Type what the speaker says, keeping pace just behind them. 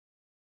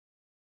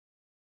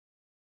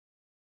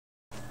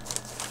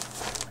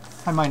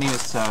Hi, my name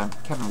is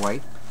Kevin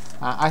White.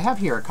 I have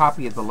here a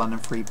copy of the London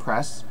Free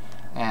Press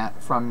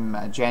from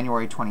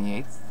January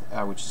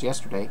 28th, which is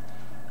yesterday.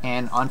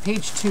 And on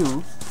page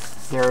 2,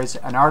 there is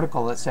an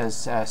article that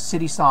says,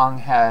 City Song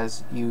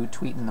Has You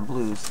Tweetin' the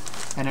Blues.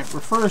 And it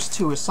refers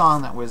to a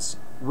song that was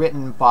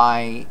written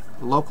by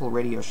local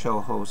radio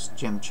show host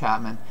Jim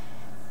Chapman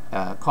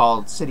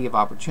called City of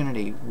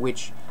Opportunity,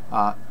 which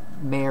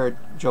Mayor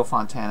Joe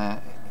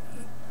Fontana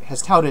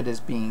has touted as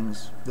being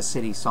the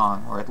city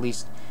song, or at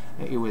least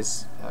it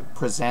was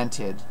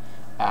presented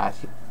at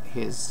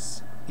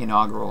his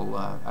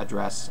inaugural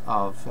address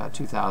of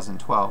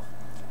 2012.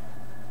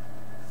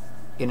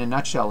 In a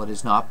nutshell, it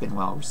has not been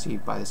well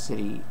received by the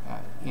city.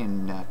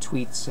 In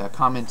tweets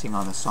commenting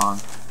on the song,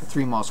 the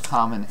three most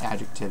common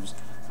adjectives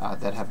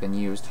that have been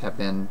used have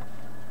been,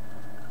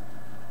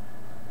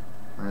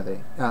 where are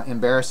they?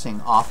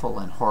 Embarrassing, awful,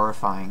 and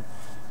horrifying.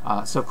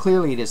 So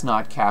clearly it is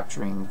not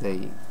capturing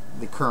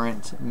the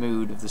current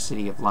mood of the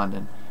City of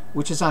London,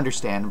 which is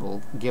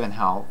understandable given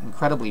how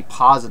incredibly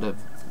positive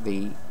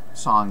the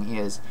song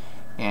is,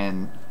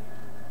 and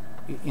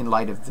in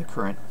light of the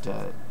current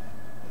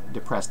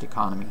depressed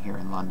economy here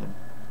in London.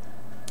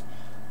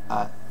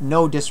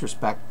 No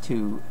disrespect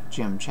to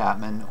Jim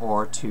Chapman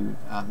or to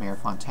Mayor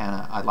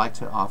Fontana, I'd like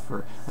to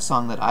offer a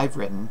song that I've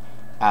written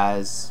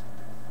as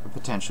a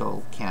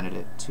potential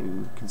candidate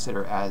to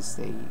consider as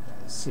the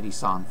city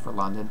song for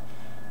London.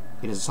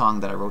 It is a song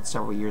that I wrote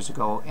several years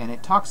ago, and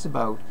it talks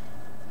about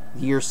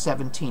the year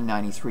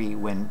 1793,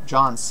 when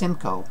John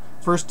Simcoe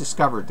first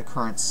discovered the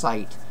current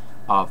site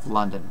of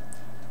London.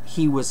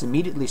 He was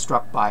immediately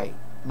struck by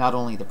not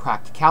only the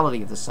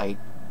practicality of the site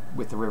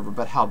with the river,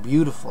 but how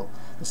beautiful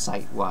the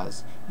site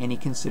was, and he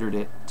considered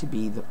it to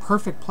be the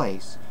perfect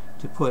place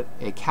to put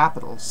a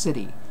capital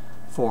city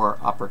for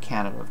Upper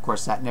Canada. Of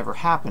course, that never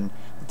happened,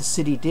 but the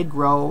city did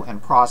grow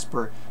and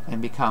prosper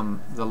and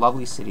become the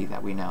lovely city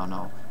that we now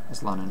know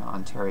as London,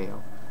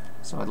 Ontario.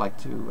 So I'd like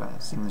to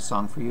sing this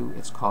song for you.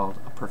 It's called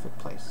A Perfect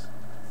Place.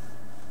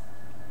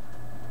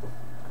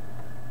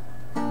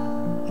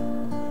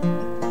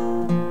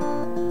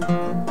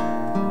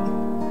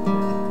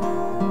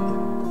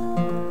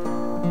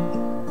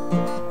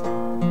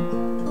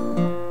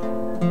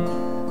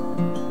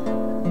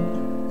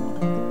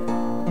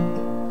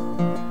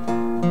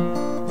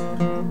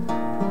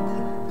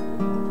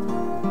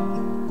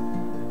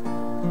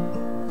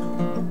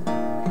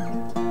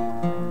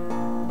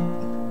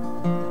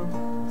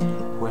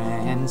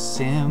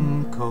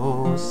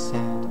 Simcoe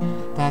said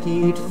that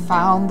he'd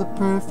found the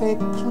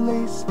perfect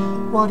place.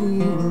 What he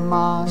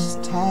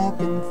must have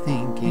been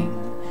thinking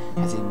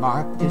as he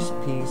marked this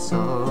piece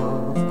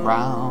of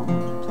ground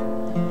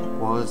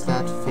was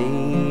that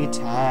fate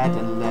had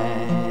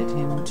led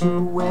him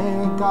to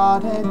where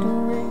God had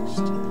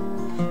graced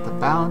the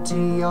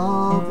bounty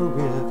of a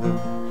river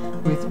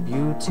with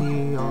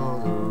beauty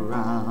all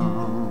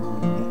around.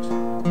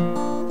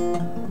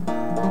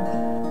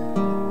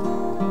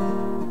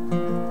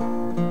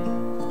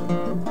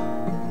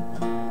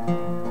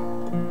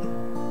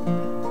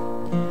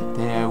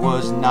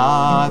 Was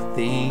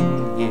nothing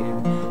here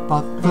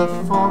but the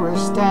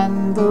forest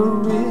and the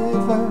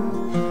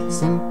river.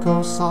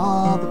 Simcoe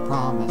saw the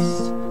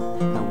promise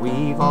that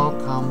we've all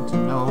come to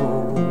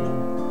know.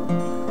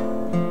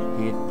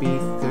 It'd be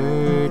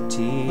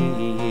 30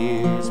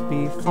 years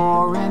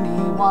before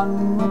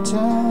anyone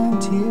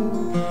returned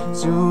here.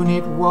 Soon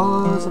it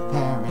was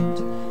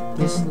apparent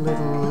this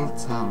little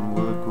town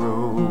would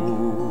grow.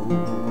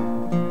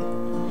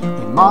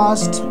 We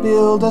must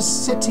build a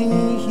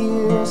city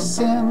here,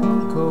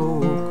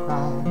 Simcoe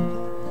cried,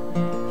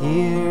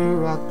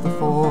 here at the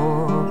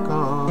fork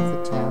of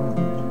the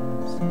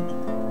Thames.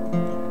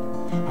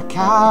 A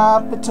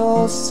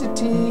capital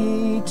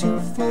city to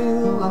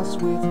fill us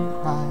with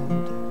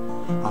pride,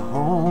 a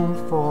home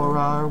for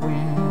our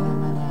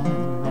women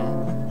and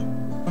men.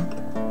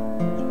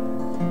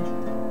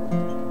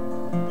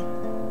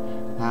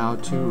 Now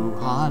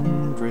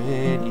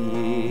 200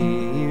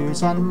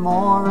 years and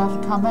more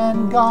have come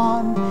and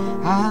gone,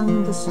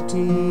 and the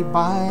city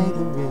by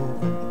the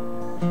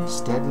river,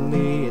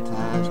 steadily it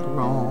has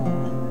grown.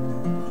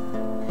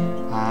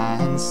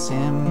 And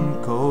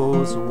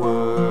Simcoe's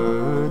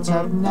words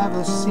have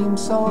never seemed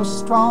so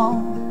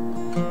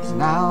strong, as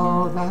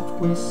now that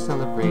we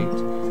celebrate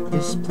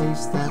this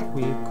place that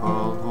we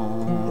call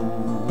home.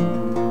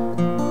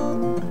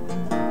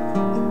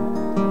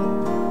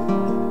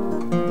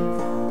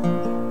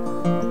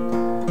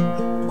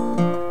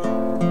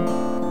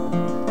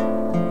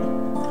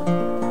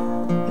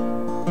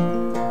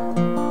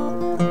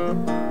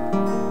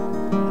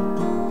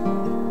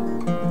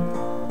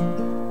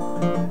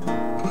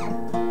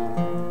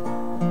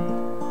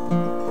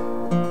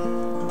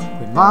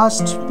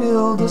 Must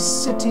build a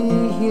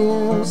city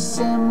here,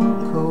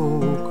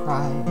 Simcoe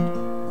cried,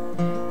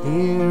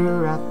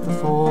 here at the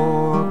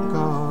fork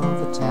of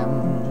the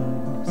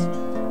Thames.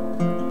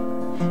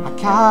 A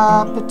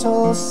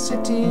capital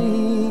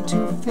city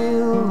to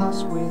fill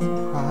us with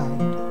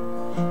pride,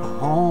 a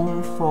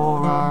home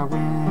for our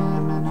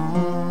women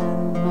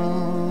and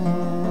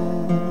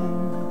men.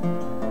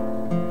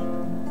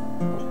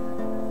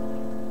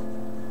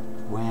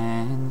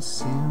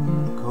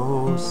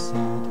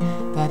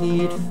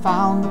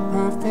 found the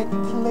perfect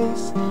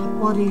place.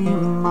 What he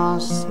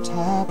must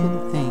have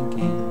been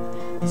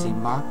thinking as he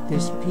marked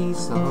this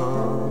piece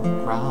of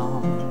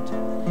ground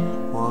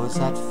was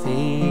that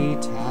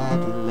fate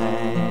had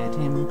led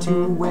him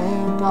to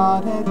where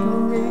God had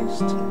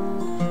graced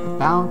the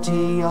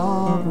bounty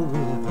of a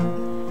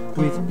river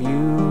with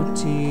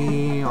beauty